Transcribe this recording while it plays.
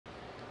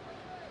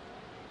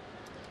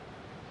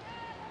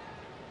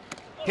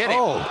Hit him.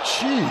 Oh,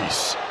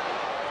 jeez.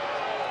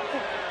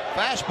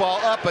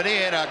 Fastball up and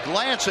in. A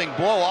glancing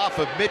blow off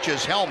of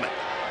Mitch's helmet.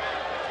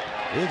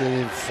 He didn't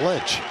even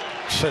flinch.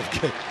 Said,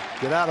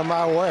 get out of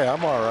my way.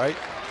 I'm all right.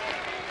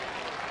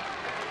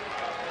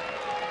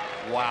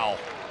 Wow.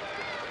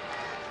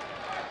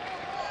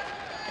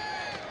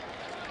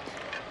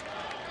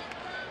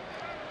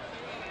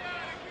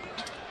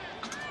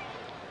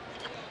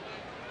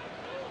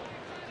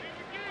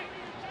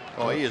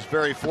 Oh, he is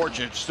very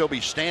fortunate to still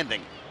be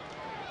standing.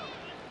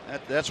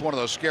 That's one of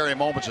those scary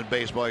moments in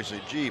baseball. You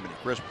say, gee, many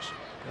Christmas.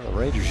 Well, the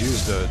Rangers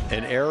used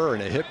an error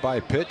and a hit by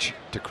pitch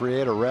to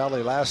create a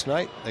rally last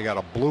night. They got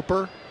a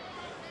blooper.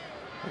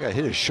 I think I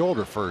hit his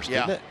shoulder first,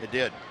 yeah, didn't it? It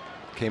did.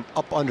 Came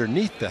up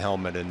underneath the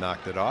helmet and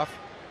knocked it off,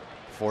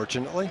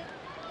 fortunately.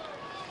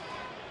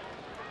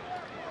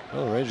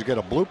 Well, the Rangers get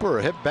a blooper,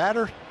 a hit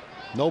batter,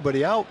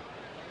 nobody out.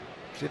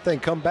 See if they can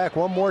come back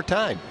one more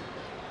time.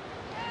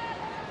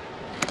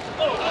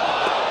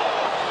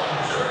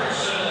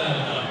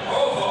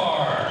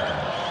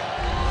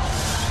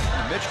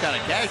 Mitch kind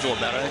of casual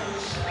about it.